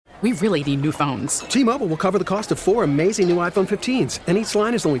We really need new phones. T-Mobile will cover the cost of 4 amazing new iPhone 15s, and each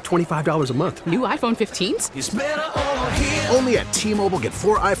line is only $25 a month. New iPhone 15s? It's better over here. Only at T-Mobile, get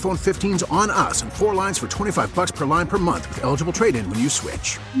 4 iPhone 15s on us and 4 lines for $25 per line per month with eligible trade-in when you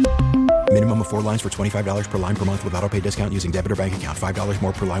switch. Minimum of 4 lines for $25 per line per month with autopay discount using debit or bank account. $5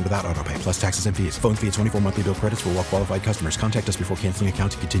 more per line without autopay, plus taxes and fees. Phone fee at 24 monthly bill credits for well-qualified customers. Contact us before canceling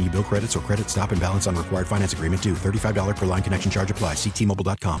account to continue bill credits or credit stop and balance on required finance agreement due. $35 per line connection charge applies. See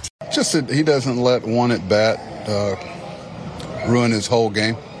T-Mobile.com. Just that he doesn't let one at bat ruin his whole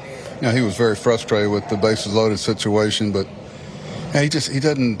game. You know, he was very frustrated with the bases loaded situation, but he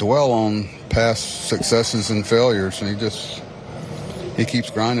doesn't dwell on past successes and failures, and he keeps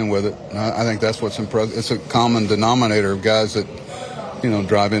grinding with it. I think that's what's impressive. It's a common denominator of guys that,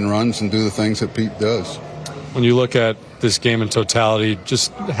 drive in runs and do the things that Pete does. When you look at this game in totality,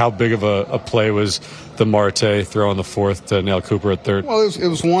 just how big of a play was the Marte throw in the fourth to nail Cooper at third? Well, it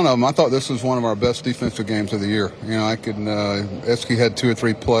was one of them. I thought this was one of our best defensive games of the year. Eske had 2 or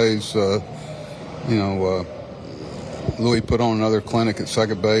 3 plays. Louis put on another clinic at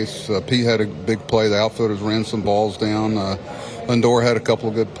second base. Pete had a big play. The outfielders ran some balls down. Lindor had a couple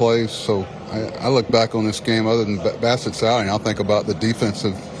of good plays. So I look back on this game, other than Bassett's outing, I'll think about the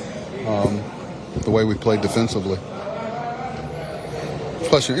defensive, the way we played defensively.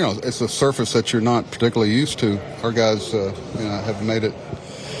 Plus, it's a surface that you're not particularly used to. Our guys, have made it,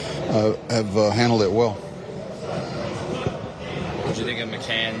 have handled it well. What do you think of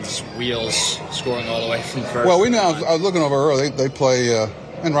McCann's wheels scoring all the way from first? Well, I was looking over early. They play,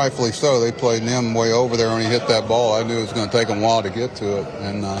 and rightfully so, they play Nim way over there when he hit that ball. I knew it was going to take him a while to get to it.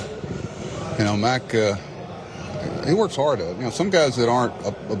 And, Mac, he works hard at it. Some guys that aren't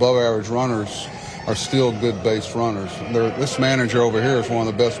above average runners are still good base runners. This manager over here is one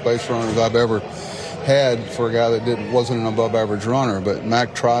of the best base runners I've ever had for a guy that wasn't an above average runner. But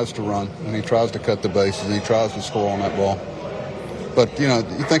Mac tries to run, and he tries to cut the bases, and he tries to score on that ball. But, you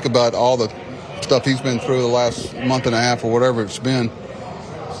think about all the stuff he's been through the last month and a half or whatever it's been.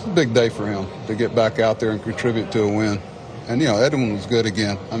 It's a big day for him to get back out there and contribute to a win. And, Edwin was good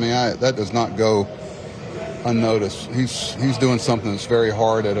again. I mean, that does not go unnoticed. He's doing something that's very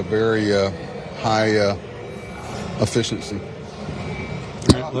hard at a very high efficiency.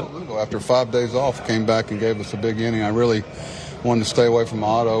 After 5 days off, came back and gave us a big inning. I really wanted to stay away from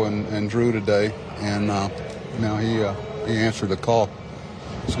Otto and Drew today, and he answered the call.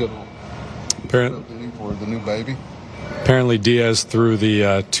 It's good. Apparently, for the new baby. Apparently, Diaz threw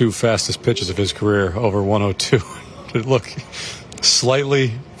the 2 fastest pitches of his career over 102. Did it look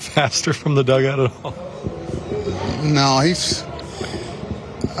slightly faster from the dugout at all? No, he's.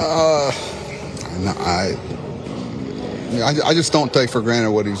 I just don't take for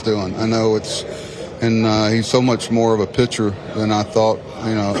granted what he's doing. I know he's so much more of a pitcher than I thought.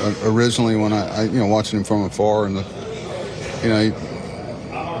 Originally when I watching him from afar, and he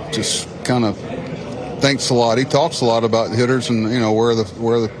just kind of thinks a lot. He talks a lot about hitters and where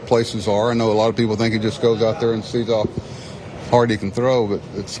the places are. I know a lot of people think he just goes out there and sees how hard he can throw, but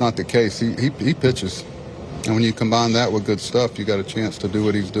it's not the case. He pitches, and when you combine that with good stuff, you got a chance to do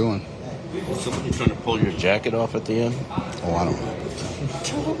what he's doing. Was somebody trying to pull your jacket off at the end? Oh, I don't know.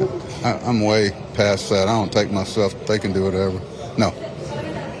 I'm way past that. I don't take myself. They can do whatever. No.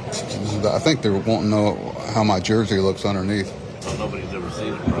 I think they want to know how my jersey looks underneath. Oh, nobody's ever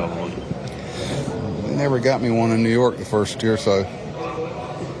seen it, probably. They never got me one in New York the first year, so.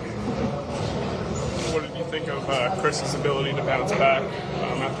 What did you think of Chris's ability to bounce back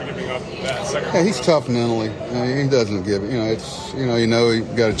after giving up that second? Yeah, he's tough mentally. He doesn't give it.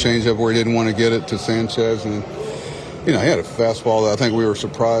 He got a change up where he didn't want to get it to Sanchez, and he had a fastball that I think we were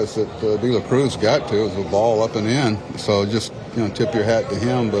surprised that De La Cruz got to. It was a ball up and in, so just tip your hat to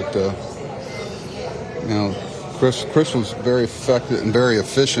him. But Chris was very effective and very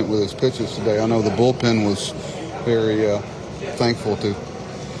efficient with his pitches today. I know the bullpen was very thankful to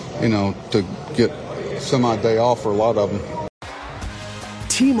get semi-day off for a lot of them.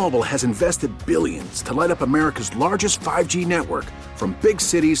 T-Mobile has invested billions to light up America's largest 5G network, from big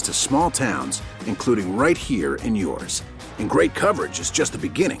cities to small towns, including right here in yours. And great coverage is just the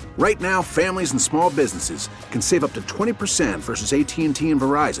beginning. Right now, families and small businesses can save up to 20% versus AT&T and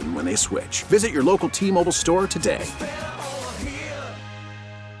Verizon when they switch. Visit your local T-Mobile store today.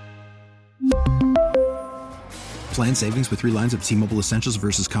 Plan savings with 3 lines of T-Mobile Essentials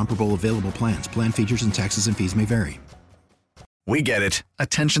versus comparable available plans. Plan features and taxes and fees may vary. We get it.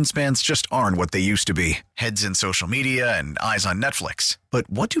 Attention spans just aren't what they used to be. Heads in social media and eyes on Netflix. But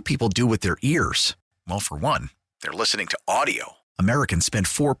what do people do with their ears? Well, for one, they're listening to audio. Americans spend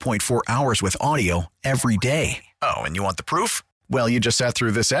 4.4 hours with audio every day. Oh, and you want the proof? Well, you just sat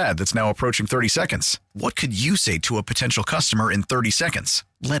through this ad that's now approaching 30 seconds. What could you say to a potential customer in 30 seconds?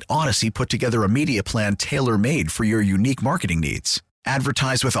 Let Odyssey put together a media plan tailor-made for your unique marketing needs.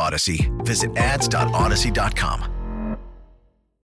 Advertise with Odyssey. Visit ads.odyssey.com.